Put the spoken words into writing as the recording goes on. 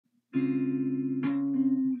Recently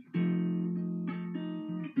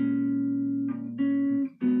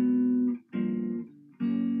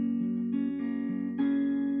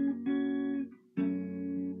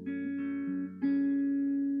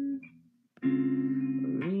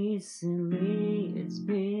it's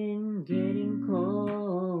been getting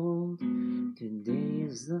cold. Today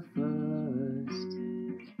is the first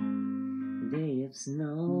day of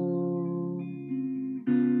snow,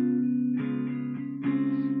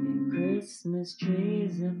 and Christmas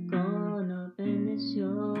trees have gone up and it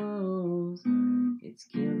shows. It's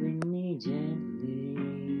killing me gently,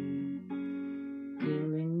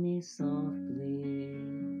 killing me softly,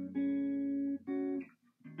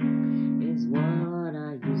 is what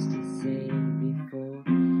I used to say before,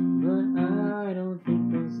 but I don't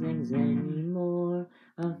think those things anymore.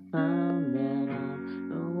 I found that I'm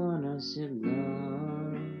the one I should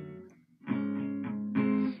love,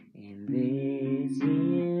 and this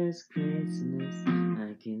year's Christmas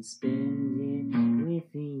I can spend it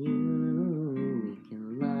with you. We can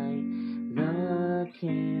light the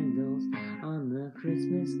candles on the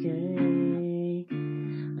Christmas cake.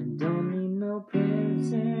 I don't need no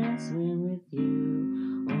presents when with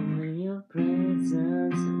you, only your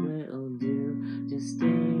presence will do. Just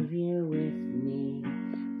stay here with me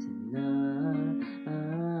tonight.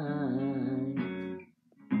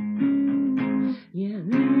 Yeah,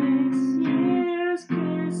 this year's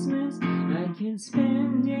Christmas I can spend